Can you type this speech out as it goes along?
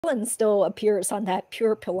Dylan still appears on that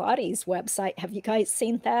Pure Pilates website. Have you guys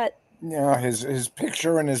seen that? Yeah, his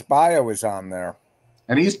picture and his bio is on there.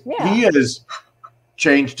 And he Yeah. has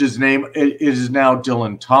changed his name. It is now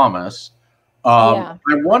Dylan Thomas. Yeah.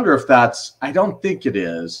 I wonder if that's, I don't think it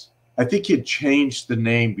is. I think he had changed the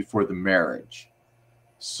name before the marriage.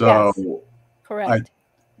 So, Yes, correct.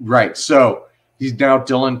 right. So he's now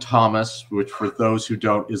Dylan Thomas, which for those who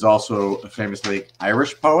don't is also a famously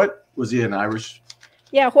Irish poet. Was he an Irish?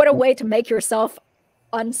 Yeah, what a way to make yourself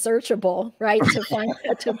unsearchable, right? To find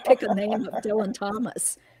to pick a name of Dylan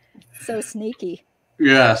Thomas. So sneaky.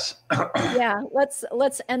 Yes. Yeah,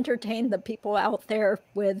 let's entertain the people out there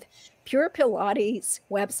with Pure Pilates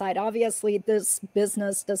website. Obviously, this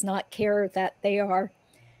business does not care that they are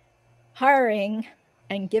hiring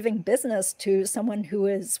and giving business to someone who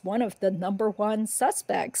is one of the #1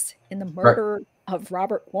 suspects in the murder of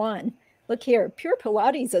Robert Wone. Look here, Pure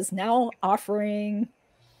Pilates is now offering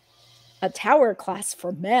a tower class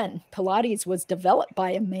for men. Pilates was developed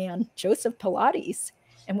by a man, Joseph Pilates,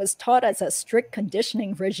 and was taught as a strict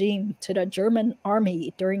conditioning regime to the German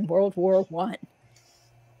army during World War I.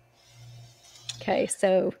 Okay,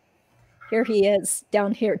 so here he is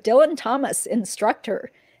down here. Dylan Thomas,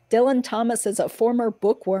 instructor. Dylan Thomas is a former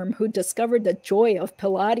bookworm who discovered the joy of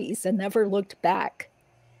Pilates and never looked back.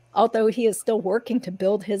 Although he is still working to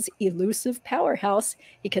build his elusive powerhouse,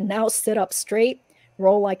 he can now sit up straight,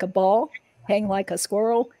 roll like a ball, hang like a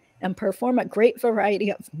squirrel, and perform a great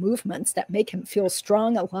variety of movements that make him feel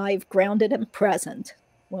strong, alive, grounded, and present.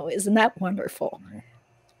 Well, isn't that wonderful?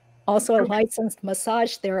 Also a licensed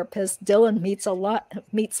massage therapist, Dylan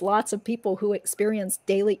meets lots of people who experience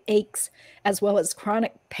daily aches as well as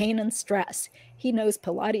chronic pain and stress. He knows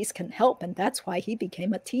Pilates can help, and that's why he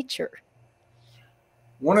became a teacher.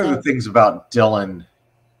 One of the things about Dylan,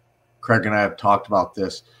 Craig and I have talked about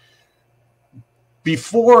this,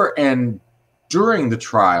 before and during the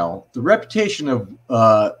trial, the reputation of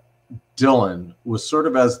Dylan was sort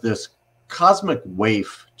of as this cosmic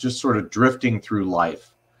waif, just sort of drifting through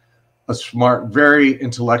life. A smart, very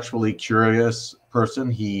intellectually curious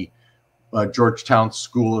person. He, Georgetown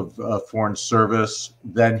School of Foreign Service.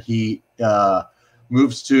 Then he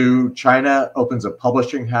moves to China, opens a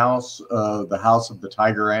publishing house, the House of the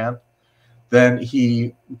Tiger Ant. Then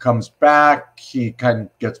he comes back. He kind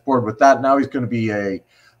of gets bored with that. Now he's going to be a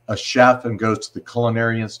chef and goes to the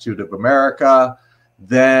Culinary Institute of America.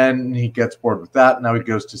 Then he gets bored with that. Now he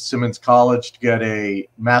goes to Simmons College to get a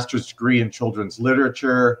master's degree in children's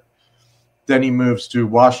literature. Then he moves to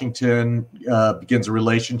Washington, begins a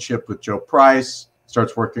relationship with Joe Price,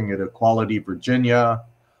 starts working at Equality, Virginia.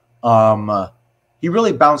 He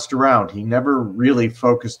really bounced around. He never really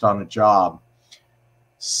focused on a job.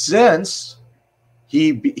 Since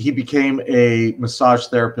he became a massage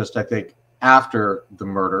therapist, I think, after the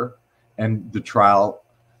murder and the trial.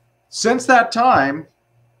 Since that time,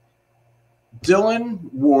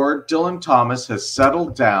 Dylan Thomas has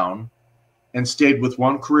settled down and stayed with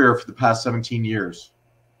one career for the past 17 years.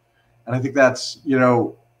 And I think that's,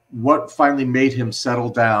 what finally made him settle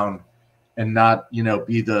down and not,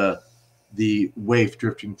 be the waif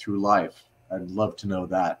drifting through life. I'd love to know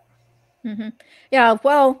that. Mm-hmm. Yeah,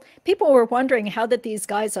 well, people were wondering, how did these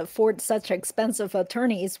guys afford such expensive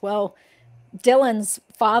attorneys? Well, Dylan's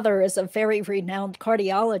father is a very renowned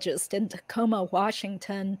cardiologist in Tacoma,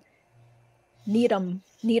 Washington, Needham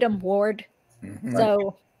Ward. Mm-hmm.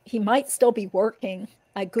 So he might still be working.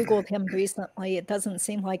 I Googled him recently. It doesn't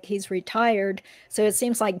seem like he's retired. So it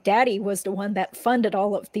seems like Daddy was the one that funded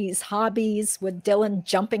all of these hobbies, with Dylan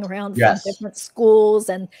jumping around from different schools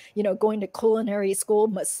and, going to culinary school,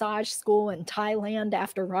 massage school in Thailand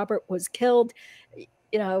after Robert was killed. He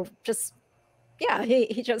just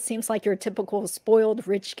seems like your typical spoiled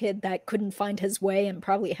rich kid that couldn't find his way and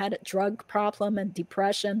probably had a drug problem and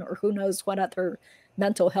depression, or who knows what other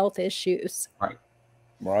mental health issues. Right.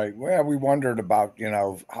 Well, we wondered about,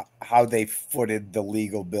 how they footed the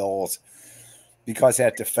legal bills, because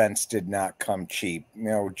that defense did not come cheap.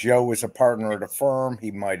 Joe was a partner at a firm.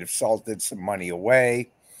 He might have salted some money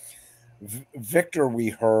away. Victor, we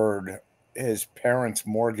heard his parents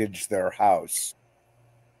mortgaged their house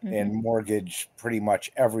and mortgaged pretty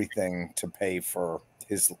much everything to pay for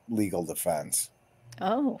his legal defense.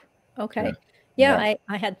 Oh, okay. Yeah.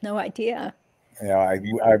 I had no idea. Yeah,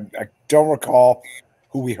 I don't recall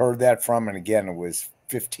who we heard that from. And again, it was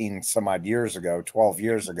 15 some odd years ago, 12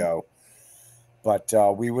 years ago. But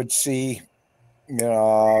we would see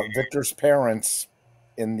Victor's parents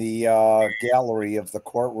in the gallery of the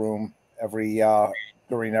courtroom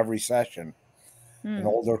during every session. An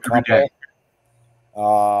older couple.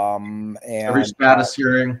 And every status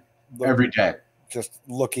hearing, every day. just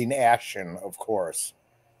looking ashen, of course.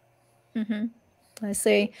 Mm-hmm. I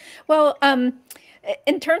see. Well,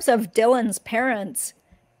 in terms of Dylan's parents,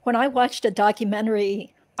 when I watched a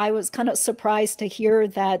documentary, I was kind of surprised to hear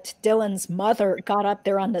that Dylan's mother got up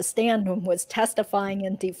there on the stand and was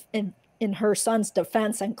testifying in her son's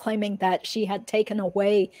defense and claiming that she had taken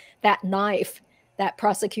away that knife that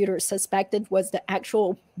prosecutors suspected was the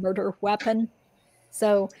actual murder weapon.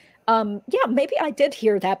 So, yeah, maybe I did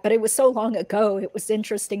hear that, but it was so long ago. It was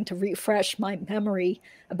interesting to refresh my memory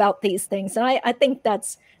about these things. And I think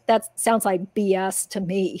that sounds like BS to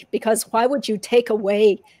me, because why would you take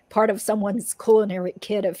away part of someone's culinary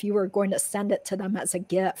kit if you were going to send it to them as a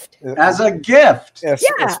gift? As a gift. Yeah,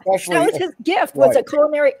 especially that was his gift, was a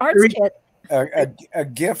culinary arts kit. A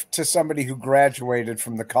gift to somebody who graduated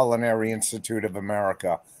from the Culinary Institute of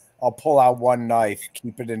America. I'll pull out one knife,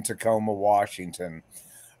 keep it in Tacoma, Washington.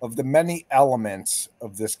 Of the many elements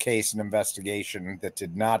of this case and investigation that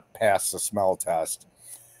did not pass the smell test,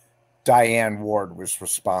 Diane Ward was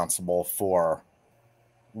responsible for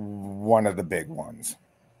one of the big ones.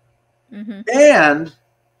 Mm-hmm.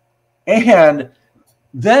 And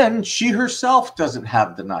then she herself doesn't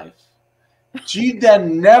have the knife. She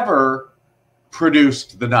then never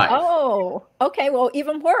produced the knife. Oh, okay. Well,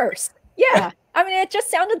 even worse. Yeah. I mean, it just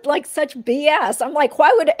sounded like such BS. I'm like,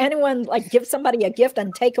 why would anyone like give somebody a gift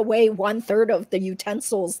and take away 1/3 of the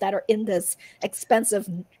utensils that are in this expensive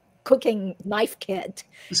cooking knife kit?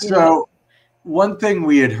 So one thing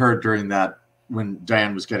we had heard during that, when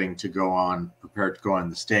Diane was getting to prepared to go on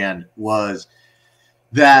the stand, was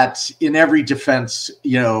that in every defense,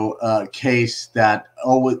 case, that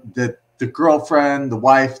the girlfriend, the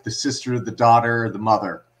wife, the sister, the daughter, the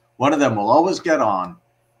mother, one of them will always get on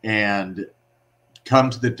and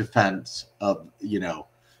come to the defense of,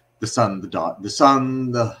 the son, the daughter, the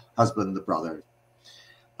son, the husband, the brother.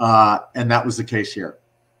 And that was the case here.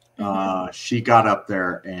 Mm-hmm. She got up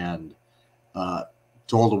there and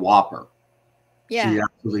told a whopper. Yeah. She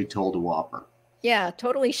absolutely told a whopper. Yeah,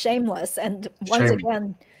 totally shameless. And once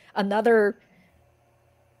again, another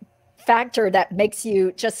factor that makes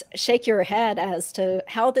you just shake your head as to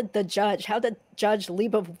how did Judge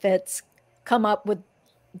Leibovitz come up with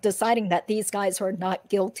deciding that these guys are not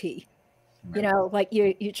guilty? Right. Like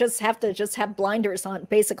you just have to have blinders on,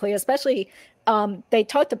 basically, especially they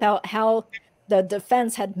talked about how the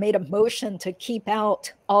defense had made a motion to keep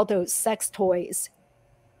out all those sex toys,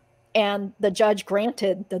 and the judge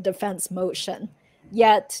granted the defense motion.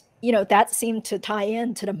 Yet, that seemed to tie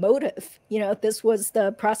into the motive. This was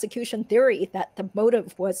the prosecution theory, that the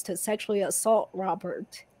motive was to sexually assault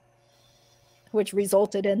Robert, which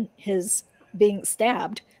resulted in his being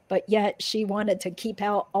stabbed. But yet she wanted to keep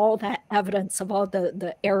out all that evidence of all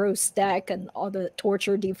the arrow stack and all the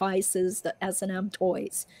torture devices, the S&M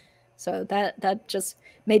toys. So that just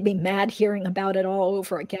made me mad hearing about it all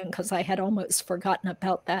over again, because I had almost forgotten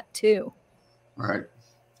about that too. Right.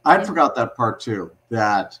 I forgot that part too.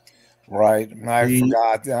 Right. I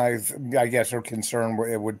forgot. I guess her concern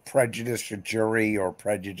it would prejudice a jury or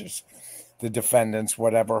prejudice the defendants,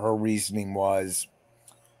 whatever her reasoning was.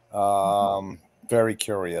 Very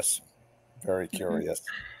curious. Very curious.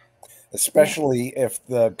 Mm-hmm. Especially if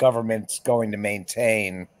the government's going to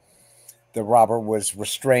maintain that Robert was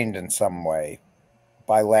restrained in some way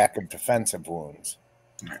by lack of defensive wounds,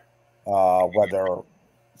 whether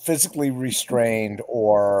physically restrained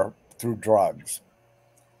or through drugs.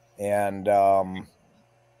 And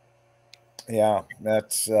yeah,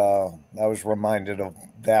 I was reminded of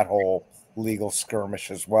that whole legal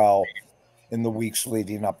skirmish as well in the weeks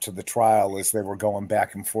leading up to the trial, as they were going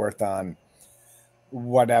back and forth on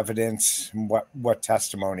what evidence, what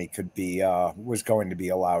testimony could be was going to be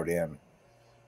allowed in.